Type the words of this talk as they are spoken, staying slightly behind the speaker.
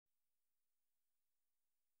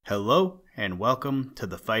Hello and welcome to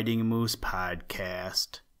the Fighting Moose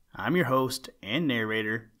podcast. I'm your host and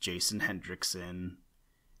narrator, Jason Hendrickson.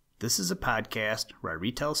 This is a podcast where I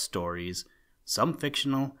retell stories, some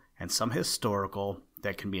fictional and some historical,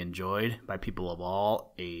 that can be enjoyed by people of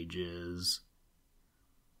all ages.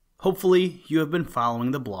 Hopefully you have been following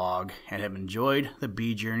the blog and have enjoyed the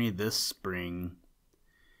bee journey this spring.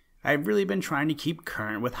 I've really been trying to keep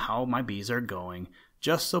current with how my bees are going,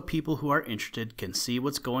 just so people who are interested can see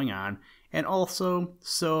what's going on, and also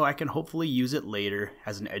so I can hopefully use it later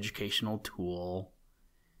as an educational tool.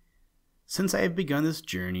 Since I have begun this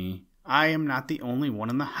journey, I am not the only one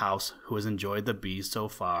in the house who has enjoyed the bees so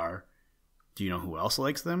far. Do you know who else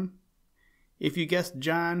likes them? If you guessed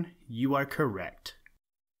John, you are correct.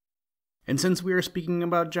 And since we are speaking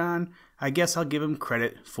about John, I guess I'll give him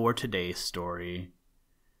credit for today's story.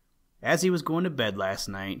 As he was going to bed last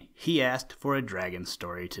night, he asked for a dragon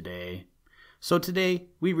story today. So today,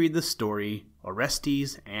 we read the story,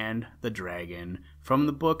 Orestes and the Dragon, from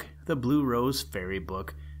the book The Blue Rose Fairy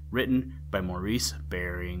Book, written by Maurice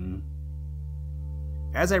Baring.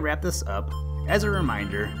 As I wrap this up, as a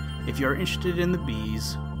reminder, if you are interested in the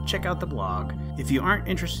bees, check out the blog. If you aren't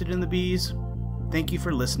interested in the bees, thank you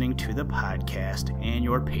for listening to the podcast and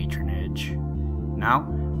your patronage.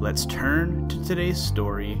 Now, let's turn to today's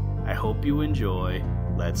story. I hope you enjoy.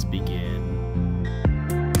 Let's begin.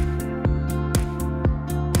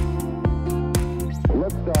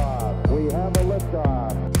 Liftoff. We have a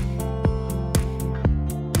liftoff.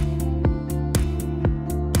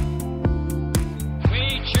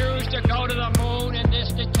 We choose to go to the moon in this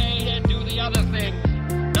decade and do the other things,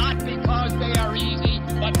 not because they are easy,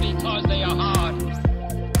 but because they are hard.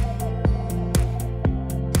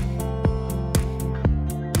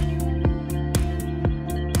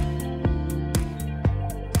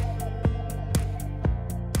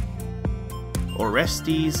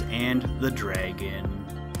 Orestes and the Dragon.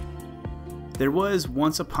 There was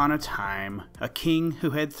once upon a time a king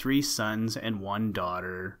who had 3 sons and 1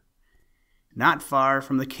 daughter. Not far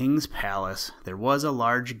from the king's palace there was a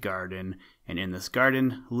large garden, and in this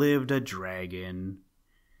garden lived a dragon.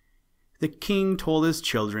 The king told his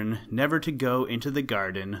children never to go into the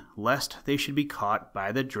garden, lest they should be caught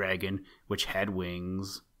by the dragon which had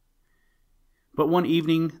wings. But one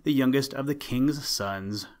evening the youngest of the king's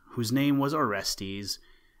sons, whose name was Orestes,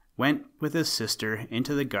 went with his sister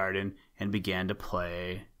into the garden and began to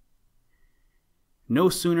play. No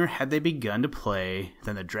sooner had they begun to play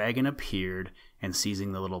than the dragon appeared, and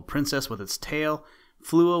seizing the little princess with its tail,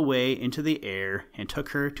 flew away into the air and took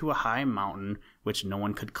her to a high mountain which no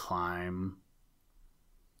one could climb.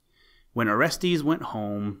 When Orestes went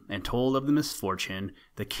home and told of the misfortune,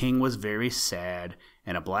 the king was very sad,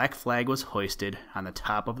 and a black flag was hoisted on the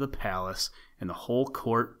top of the palace, and the whole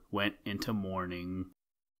court went into mourning.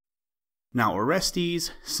 Now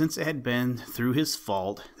Orestes, since it had been through his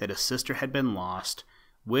fault that his sister had been lost,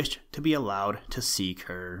 wished to be allowed to seek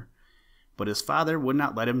her. But his father would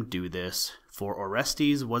not let him do this, for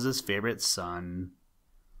Orestes was his favorite son.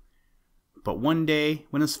 But one day,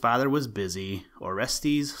 when his father was busy,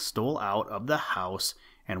 Orestes stole out of the house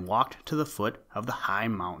and walked to the foot of the high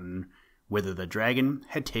mountain, whither the dragon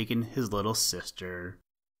had taken his little sister.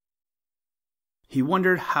 He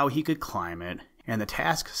wondered how he could climb it, and the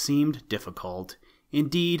task seemed difficult,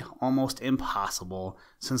 indeed almost impossible,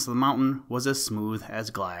 since the mountain was as smooth as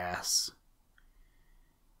glass.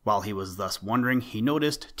 While he was thus wondering, he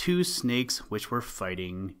noticed 2 snakes which were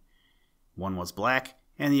fighting. One was black,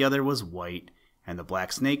 and the other was white, and the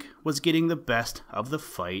black snake was getting the best of the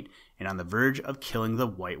fight and on the verge of killing the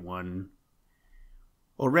white one.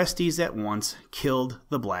 Orestes at once killed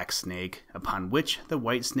the black snake, upon which the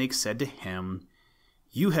white snake said to him,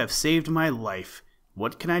 "You have saved my life.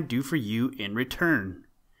 What can I do for you in return?"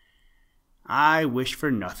 "I wish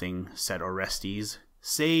for nothing," said Orestes,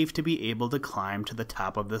 "save to be able to climb to the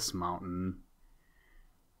top of this mountain."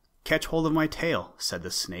 "Catch hold of my tail," said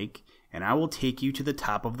the snake, "and I will take you to the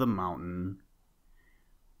top of the mountain."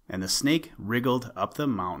 And the snake wriggled up the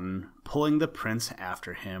mountain, pulling the prince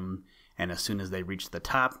after him, and as soon as they reached the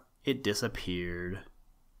top, it disappeared.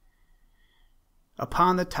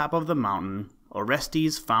 Upon the top of the mountain,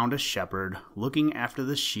 Orestes found a shepherd looking after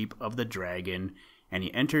the sheep of the dragon, and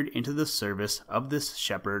he entered into the service of this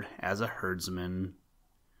shepherd as a herdsman.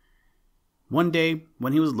 One day,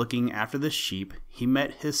 when he was looking after the sheep, he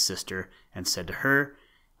met his sister and said to her,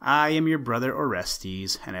 "I am your brother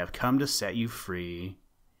Orestes, and I have come to set you free."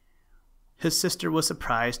 His sister was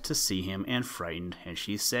surprised to see him and frightened, and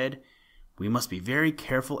she said, "We must be very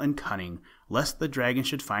careful and cunning, lest the dragon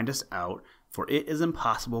should find us out, for it is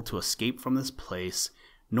impossible to escape from this place.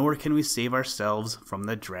 nor can we save ourselves from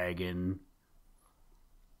the dragon.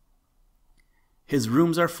 His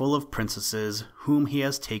rooms are full of princesses whom he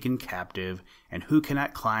has taken captive, and who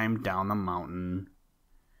cannot climb down the mountain."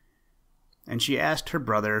 And she asked her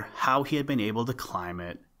brother how he had been able to climb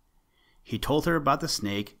it. He told her about the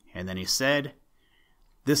snake, and then he said,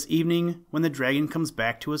 "This evening, when the dragon comes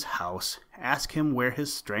back to his house, ask him where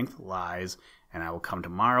his strength lies, and I will come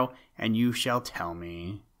tomorrow, and you shall tell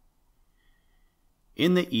me."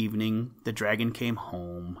 In the evening, the dragon came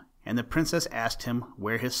home, and the princess asked him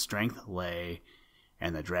where his strength lay,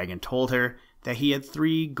 and the dragon told her that he had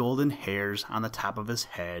 3 golden hairs on the top of his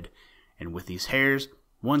head, and with these hairs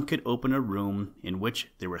one could open a room in which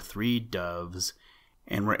there were 3 doves,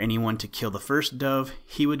 and were anyone to kill the first dove,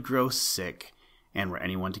 he would grow sick, and were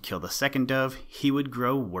anyone to kill the second dove, he would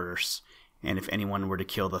grow worse, and if anyone were to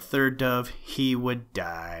kill the third dove, he would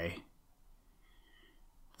die.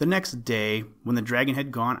 The next day, when the dragon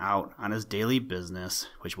had gone out on his daily business,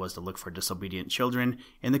 which was to look for disobedient children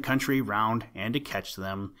in the country round and to catch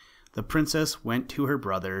them, the princess went to her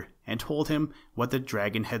brother and told him what the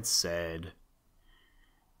dragon had said.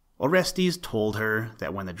 Orestes told her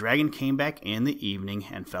that when the dragon came back in the evening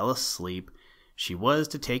and fell asleep, she was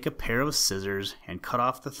to take a pair of scissors and cut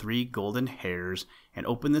off the 3 golden hairs and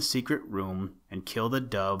open the secret room and kill the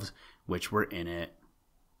doves which were in it.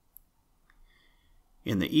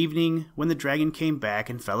 In the evening, when the dragon came back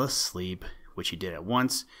and fell asleep, which he did at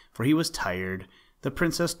once, for he was tired, the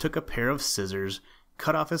princess took a pair of scissors,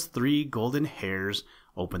 cut off his 3 golden hairs,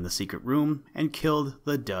 opened the secret room, and killed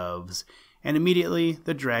the doves, and immediately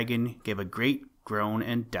the dragon gave a great groan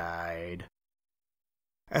and died.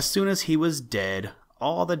 As soon as he was dead,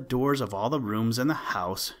 all the doors of all the rooms in the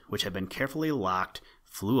house, which had been carefully locked,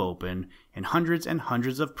 flew open, and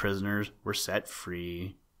hundreds of prisoners were set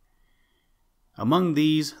free. Among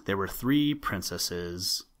these there were 3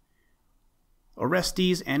 princesses.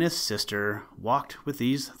 Orestes and his sister walked with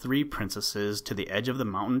these 3 princesses to the edge of the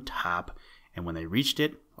mountain top, and when they reached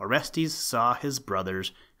it, Orestes saw his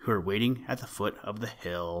brothers who were waiting at the foot of the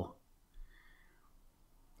hill.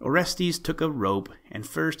 Orestes took a rope and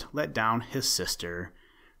first let down his sister.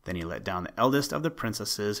 Then he let down the eldest of the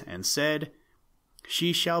princesses and said,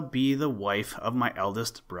 "She shall be the wife of my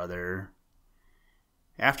eldest brother."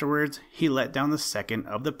 Afterwards he let down the second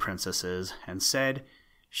of the princesses and said,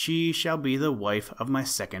 "She shall be the wife of my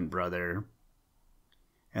second brother."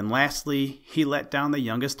 And lastly he let down the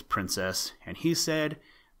youngest princess, and he said,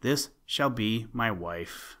 "This shall be my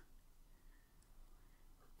wife."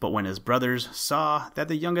 But when his brothers saw that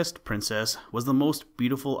the youngest princess was the most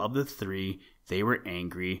beautiful of the 3, they were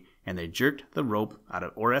angry, and they jerked the rope out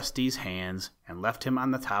of Orestes' hands and left him on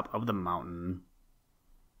the top of the mountain.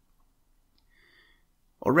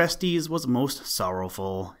 Orestes was most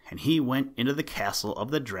sorrowful, and he went into the castle of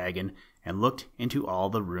the dragon and looked into all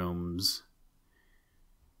the rooms.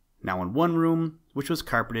 Now in one room, which was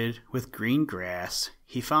carpeted with green grass,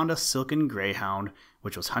 he found a silken greyhound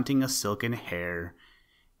which was hunting a silken hare,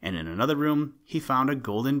 and in another room he found a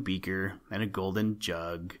golden beaker and a golden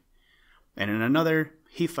jug, and in another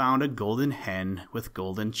he found a golden hen with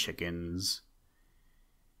golden chickens.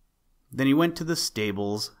 Then he went to the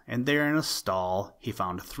stables, and there in a stall he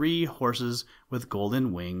found 3 horses with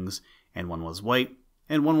golden wings, and one was white,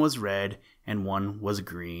 and one was red, and one was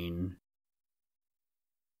green.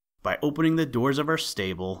 "By opening the doors of our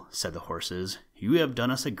stable," said the horses, "you have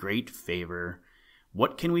done us a great favor.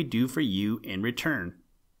 What can we do for you in return?"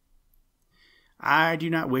 "I do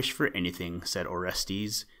not wish for anything," said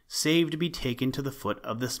Orestes, "save to be taken to the foot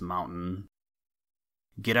of this mountain."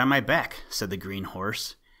 "Get on my back," said the green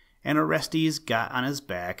horse, and Orestes got on his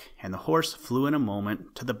back, and the horse flew in a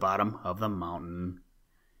moment to the bottom of the mountain.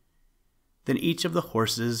 Then each of the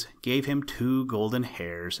horses gave him 2 golden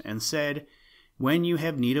hairs, and said, "When you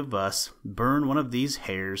have need of us, burn one of these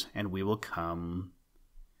hairs, and we will come."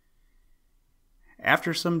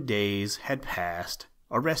 After some days had passed,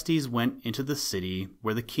 Orestes went into the city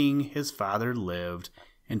where the king his father lived,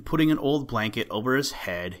 and putting an old blanket over his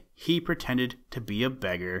head, he pretended to be a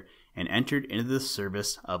beggar, and entered into the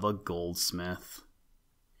service of a goldsmith.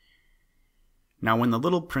 Now when the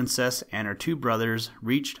little princess and her 2 brothers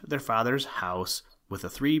reached their father's house with the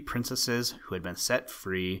 3 princesses who had been set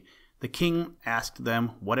free, the king asked them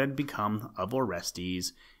what had become of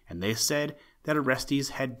Orestes, and they said that Orestes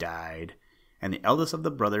had died, and the eldest of the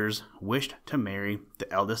brothers wished to marry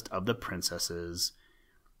the eldest of the princesses.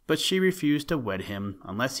 But she refused to wed him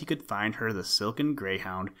unless he could find her the silken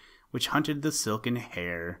greyhound which hunted the silken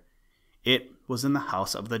hare. It was in the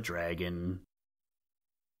house of the dragon.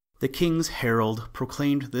 The king's herald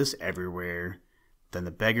proclaimed this everywhere. Then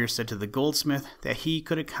the beggar said to the goldsmith that he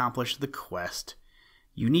could accomplish the quest.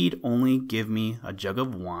 "You need only give me a jug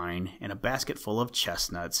of wine and a basket full of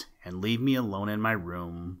chestnuts, and leave me alone in my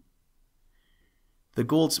room." The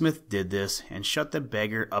goldsmith did this and shut the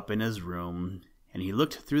beggar up in his room, and he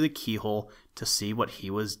looked through the keyhole to see what he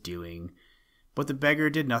was doing. But the beggar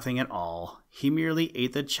did nothing at all. He merely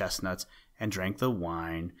ate the chestnuts and drank the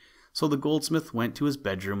wine. So the goldsmith went to his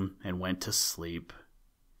bedroom and went to sleep.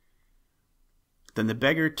 Then the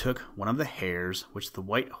beggar took one of the hares which the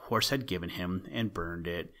white horse had given him and burned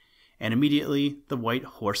it. And immediately the white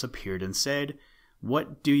horse appeared and said,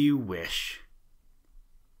 "What do you wish?"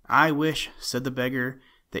 "I wish," said the beggar,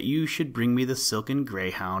 "that you should bring me the silken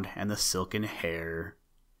greyhound and the silken hare."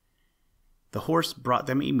 The horse brought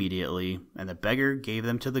them immediately, and the beggar gave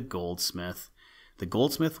them to the goldsmith. The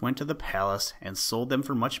goldsmith went to the palace and sold them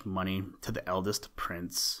for much money to the eldest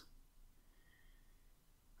prince.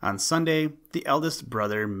 On Sunday, the eldest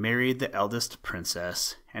brother married the eldest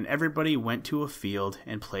princess, and everybody went to a field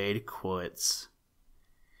and played quoits.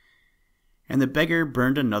 And the beggar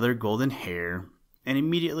burned another golden hare, and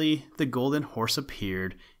immediately the golden horse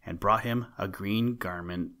appeared and brought him a green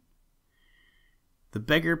garment. The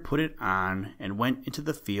beggar put it on and went into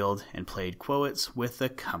the field and played quoits with the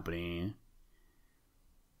company.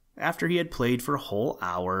 After he had played for a whole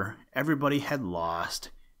hour, everybody had lost.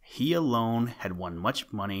 He alone had won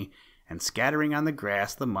much money, and scattering on the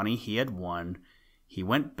grass the money he had won, he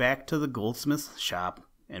went back to the goldsmith's shop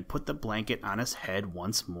and put the blanket on his head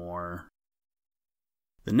once more.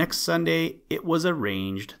 The next Sunday it was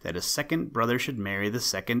arranged that his second brother should marry the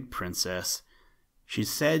second princess. She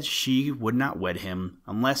said she would not wed him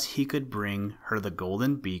unless he could bring her the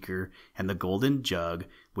golden beaker and the golden jug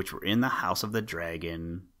which were in the house of the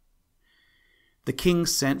dragon. The king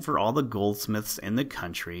sent for all the goldsmiths in the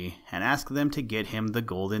country and asked them to get him the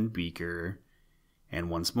golden beaker. And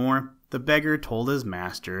once more the beggar told his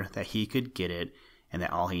master that he could get it, and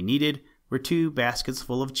that all he needed were 2 baskets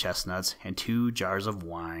full of chestnuts and 2 jars of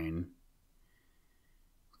wine.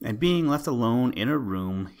 And being left alone in a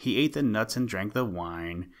room, he ate the nuts and drank the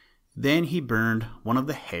wine. Then he burned one of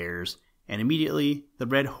the hares, and immediately the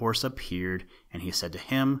red horse appeared, and he said to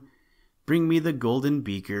him, "Bring me the golden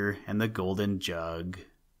beaker and the golden jug."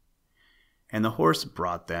 And the horse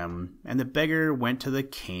brought them, and the beggar went to the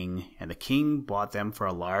king, and the king bought them for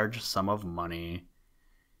a large sum of money.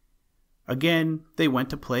 Again they went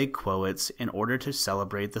to play quoits in order to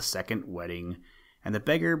celebrate the second wedding, and the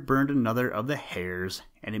beggar burned another of the hares,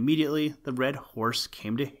 and immediately the red horse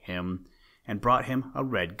came to him and brought him a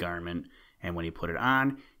red garment, and when he put it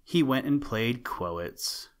on, he went and played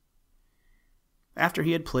quoits. After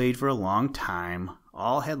he had played for a long time,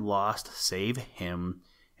 all had lost save him,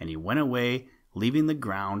 and he went away, leaving the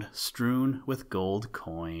ground strewn with gold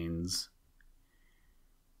coins.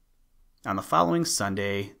 On the following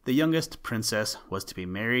Sunday, the youngest princess was to be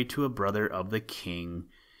married to a brother of the king,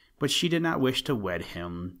 but she did not wish to wed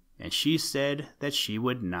him, and she said that she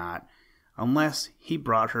would not, unless he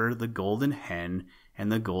brought her the golden hen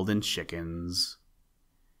and the golden chickens.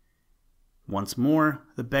 Once more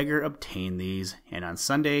the beggar obtained these, and on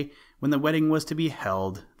Sunday, when the wedding was to be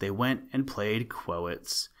held, they went and played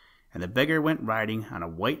quoits, and the beggar went riding on a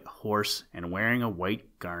white horse and wearing a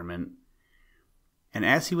white garment. And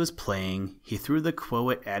as he was playing, he threw the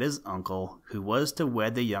quoit at his uncle, who was to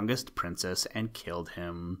wed the youngest princess, and killed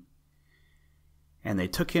him. And they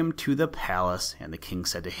took him to the palace, and the king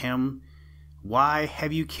said to him, "Why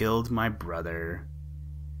have you killed my brother?"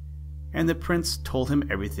 And the prince told him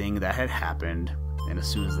everything that had happened, and as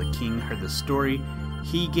soon as the king heard the story,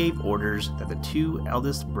 he gave orders that the 2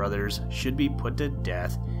 eldest brothers should be put to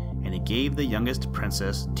death, and he gave the youngest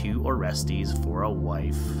princess to Orestes for a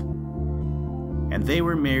wife. And they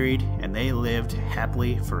were married, and they lived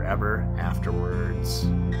happily forever afterwards.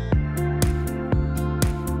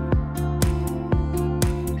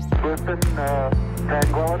 Houston,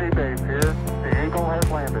 Tranquility Base here. The Eagle has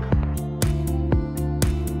landed.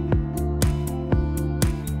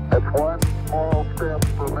 That's one small step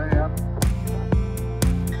for man,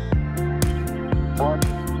 one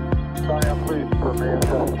giant leap for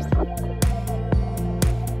mankind.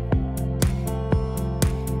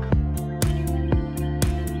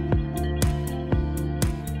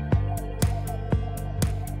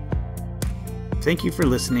 Thank you for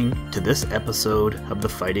listening to this episode of the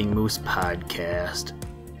Fighting Moose podcast.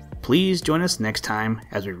 Please join us next time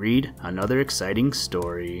as we read another exciting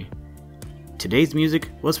story. Today's music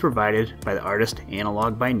was provided by the artist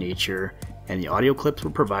Analog by Nature, and the audio clips were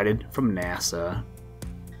provided from NASA.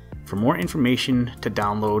 For more information to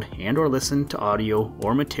download and or listen to audio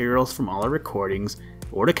or materials from all our recordings,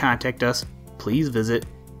 or to contact us, please visit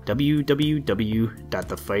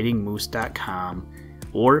www.thefightingmoose.com,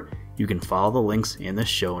 or you can follow the links in the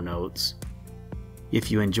show notes.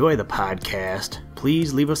 If you enjoy the podcast,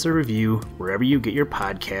 please leave us a review wherever you get your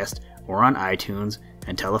podcast or on iTunes,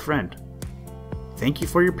 and tell a friend. Thank you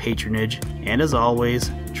for your patronage, and as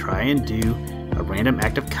always, try and do a random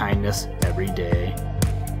act of kindness every day.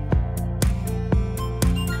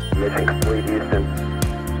 Mission complete, Houston.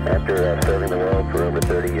 After serving the world for over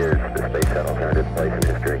 30 years, the space shuttle